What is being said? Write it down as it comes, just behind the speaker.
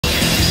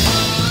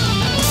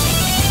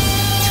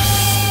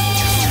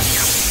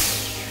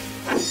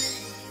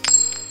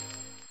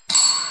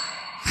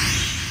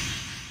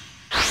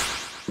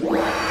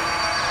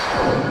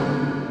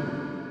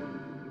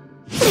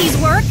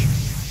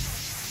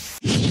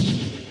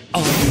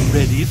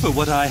ready for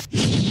what I...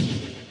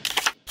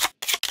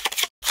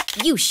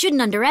 You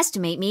shouldn't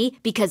underestimate me,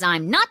 because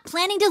I'm not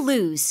planning to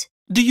lose.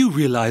 Do you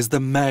realize the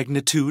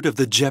magnitude of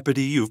the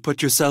jeopardy you've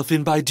put yourself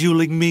in by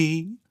dueling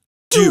me?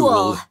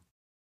 Duel!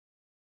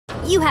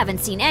 You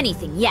haven't seen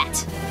anything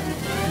yet.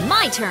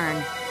 My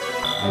turn.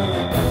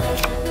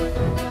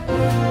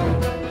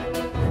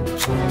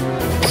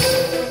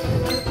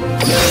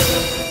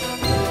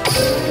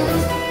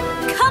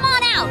 Come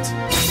on out!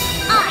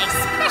 I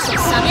special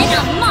summon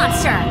a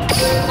monster!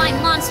 My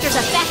monster's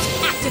effect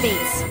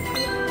activates.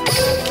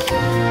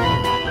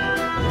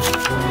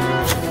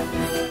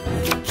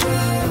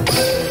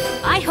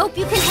 I hope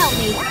you can help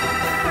me.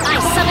 I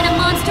summon a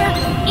monster,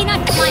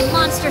 my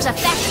monster's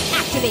effect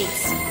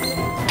activates.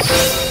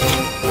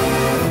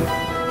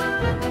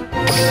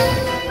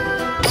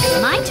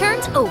 My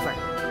turn's over.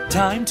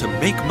 Time to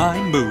make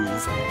my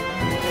move.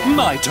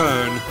 My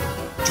turn.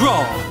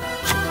 Draw.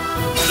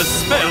 The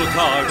spell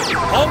card,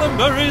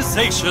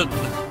 Polymerization.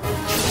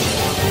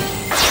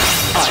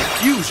 I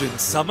fusion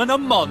summon a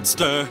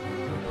monster.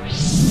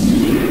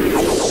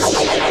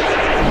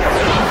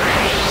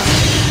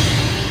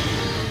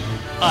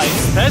 I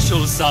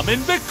special summon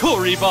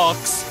Bikuri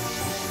Box.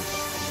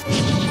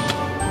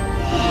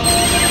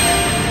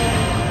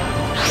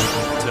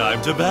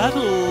 Time to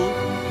battle.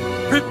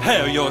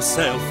 Prepare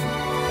yourself.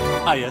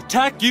 I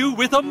attack you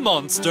with a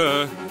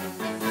monster.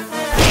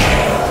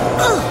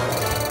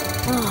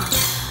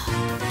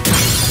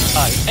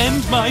 I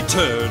end my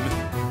turn.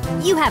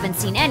 You haven't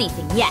seen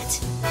anything yet.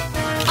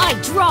 I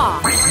draw.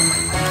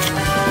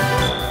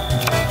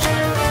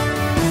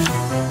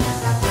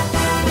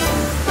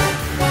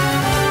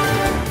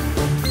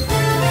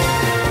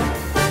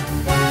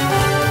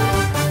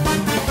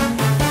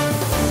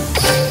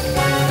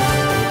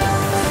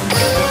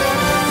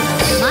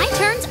 My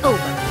turn's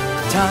over.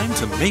 Time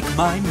to make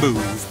my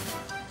move.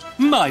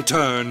 My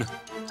turn.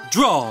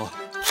 Draw.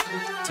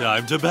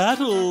 Time to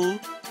battle.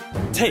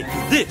 Take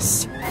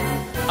this.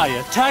 I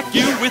attack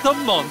you with a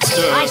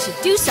monster. I should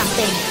do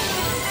something.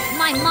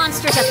 My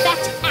monster's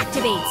effect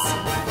activates.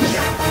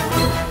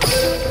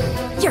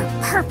 You're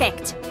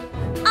perfect.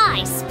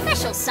 I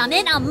special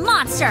summon a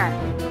monster.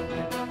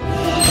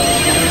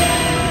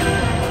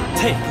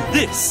 Take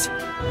this.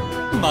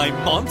 My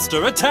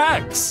monster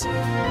attacks.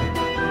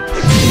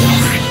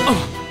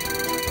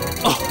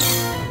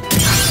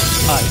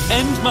 I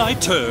end my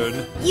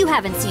turn. You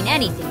haven't seen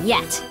anything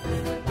yet.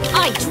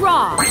 I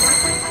draw.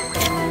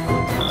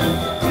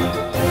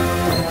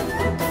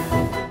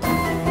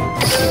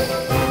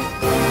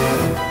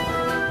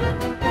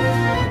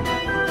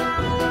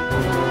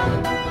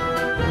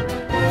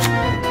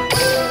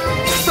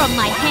 From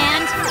my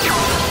hand,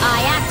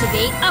 I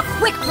activate a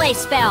quick play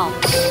spell.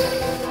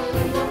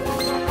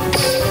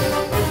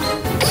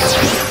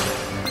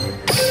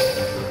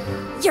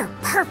 You're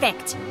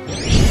perfect.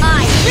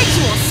 I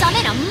ritual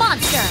summon a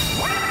monster.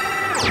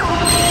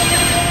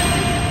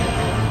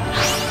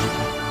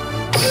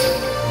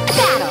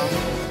 Battle.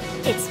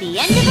 It's the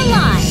end of the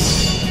line.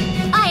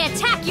 I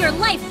attack your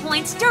life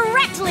points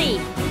directly.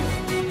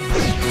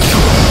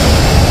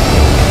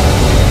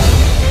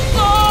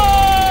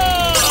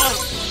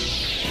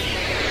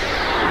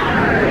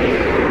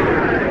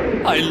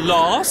 I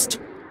lost?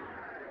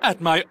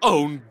 At my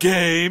own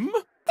game?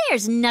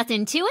 There's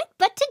nothing to it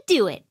but to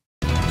do it.